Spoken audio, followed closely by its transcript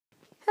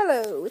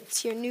Hello,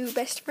 it's your new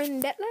best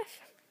friend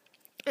Detlef.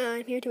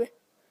 I'm here to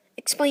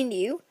explain to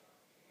you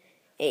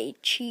a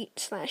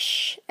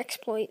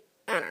cheat/exploit.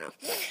 I don't know.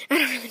 I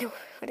don't really know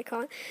what to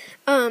call it.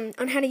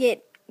 On how to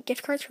get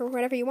gift cards for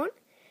whatever you want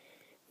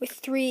with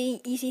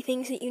 3 easy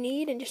things that you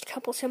need and just a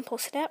couple simple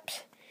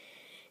steps.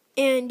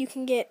 And you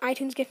can get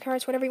iTunes gift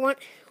cards, whatever you want,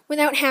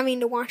 without having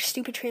to watch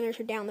stupid trailers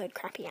or download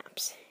crappy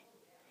apps.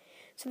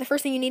 So the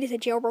first thing you need is a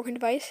jailbroken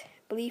device.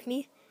 Believe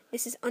me,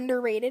 this is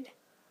underrated.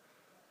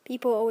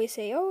 People always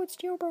say, oh, it's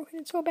jailbroken,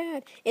 it's so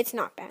bad. It's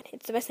not bad.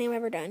 It's the best thing I've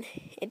ever done.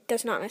 It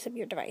does not mess up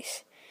your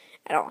device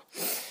at all.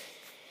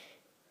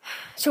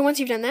 So once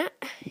you've done that,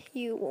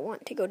 you will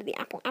want to go to the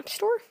Apple App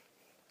Store.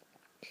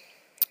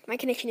 My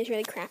connection is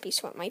really crappy,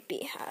 so it might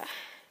be a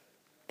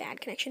bad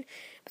connection.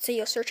 So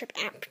you'll search up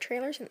app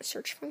trailers in the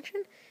search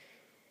function.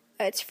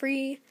 It's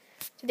free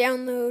to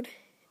download,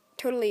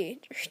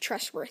 totally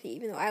trustworthy,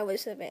 even though I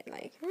was a bit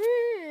like,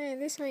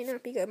 this might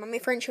not be good. But my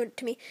friend showed it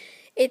to me.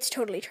 It's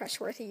totally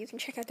trustworthy. You can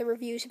check out the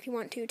reviews if you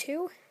want to,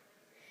 too.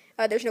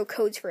 There's no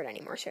codes for it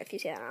anymore, so if you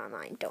see that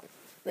online, don't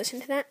listen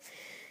to that.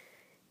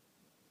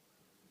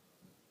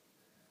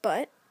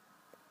 But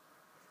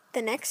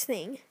the next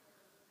thing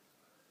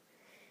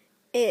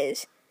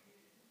is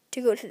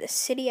to go to the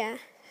Cydia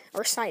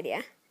or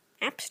Cydia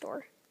App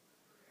Store.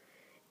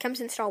 It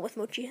comes installed with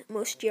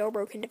most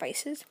jailbroken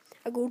devices.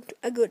 A good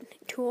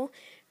tool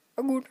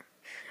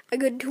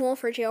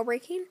for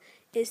jailbreaking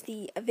is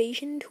the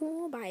Evasion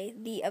tool by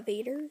The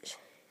Evaders.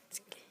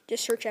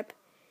 Just search up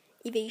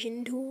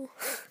Evasion tool,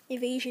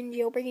 Evasion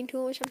jailbreaking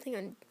tool or something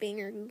on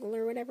Bing or Google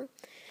or whatever.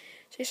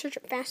 So you search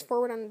up fast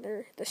forward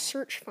under the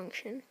search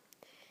function,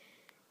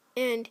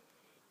 and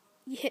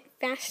you hit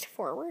fast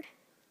forward.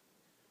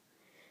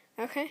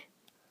 Okay.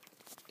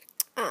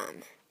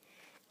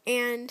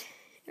 And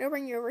it'll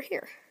bring you over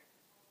here.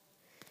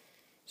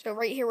 So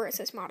right here where it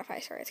says modify,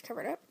 sorry, it's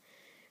covered up.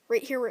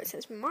 Right here where it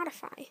says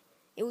modify,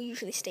 it will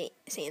usually say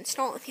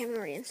install if you haven't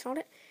already installed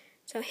it.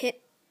 So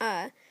hit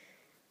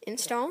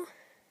install,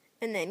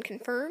 and then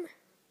confirm,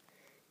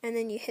 and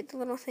then you hit the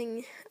little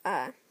thing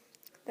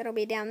that'll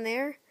be down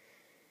there.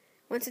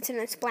 Once it's in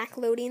this black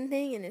loading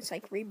thing, and it's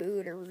like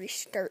reboot or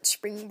restart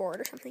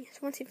springboard or something. So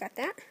once you've got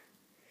that,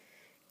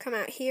 come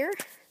out here,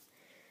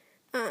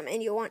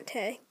 and you'll want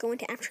to go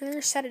into App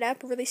Trailers, set it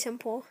up, really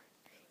simple.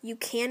 You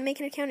can make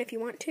an account if you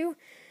want to.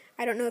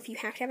 I don't know if you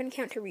have to have an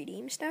account to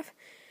redeem stuff,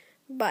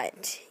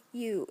 but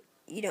you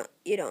don't.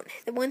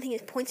 The one thing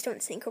is points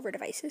don't sync over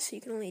devices, so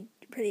you can only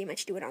pretty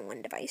much do it on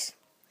one device.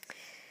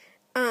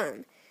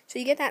 So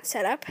you get that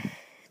set up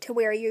to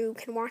where you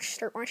can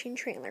start watching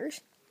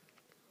trailers.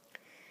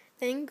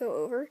 Then go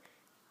over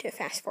to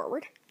fast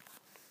forward.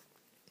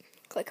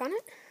 Click on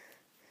it.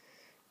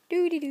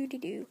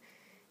 Do.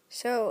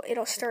 So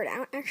it'll start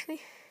out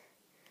actually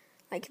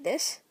like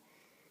this,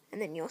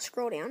 and then you'll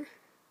scroll down.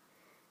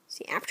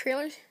 See app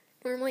trailers.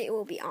 Normally it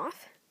will be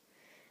off,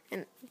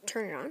 and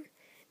turn it on.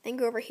 Then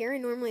go over here,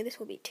 and normally this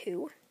will be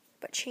 2,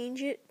 but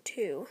change it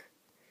to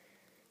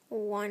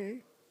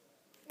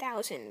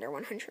 1,000 or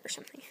 100 or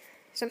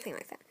something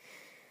like that.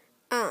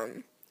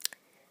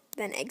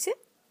 Then exit,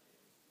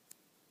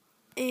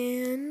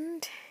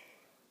 and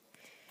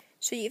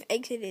so you've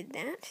exited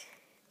that,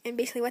 and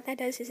basically what that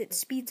does is it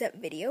speeds up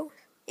video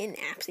in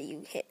apps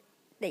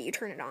that you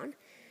turn it on.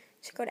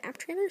 So go to app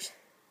trailers.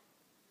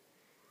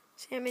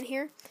 See, I'm in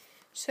here.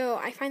 So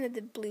I find that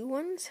the blue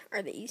ones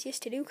are the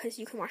easiest to do because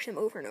you can watch them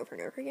over and over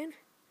and over again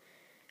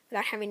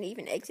without having to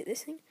even exit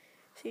this thing.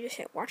 So you just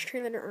hit watch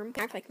trailer to earn.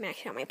 I've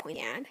maxed out my point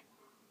ad.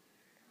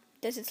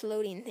 Does its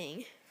loading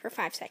thing for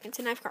 5 seconds,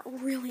 and I've got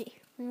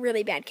really,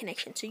 really bad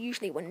connection, so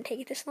usually it wouldn't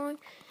take it this long.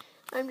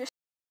 I'm just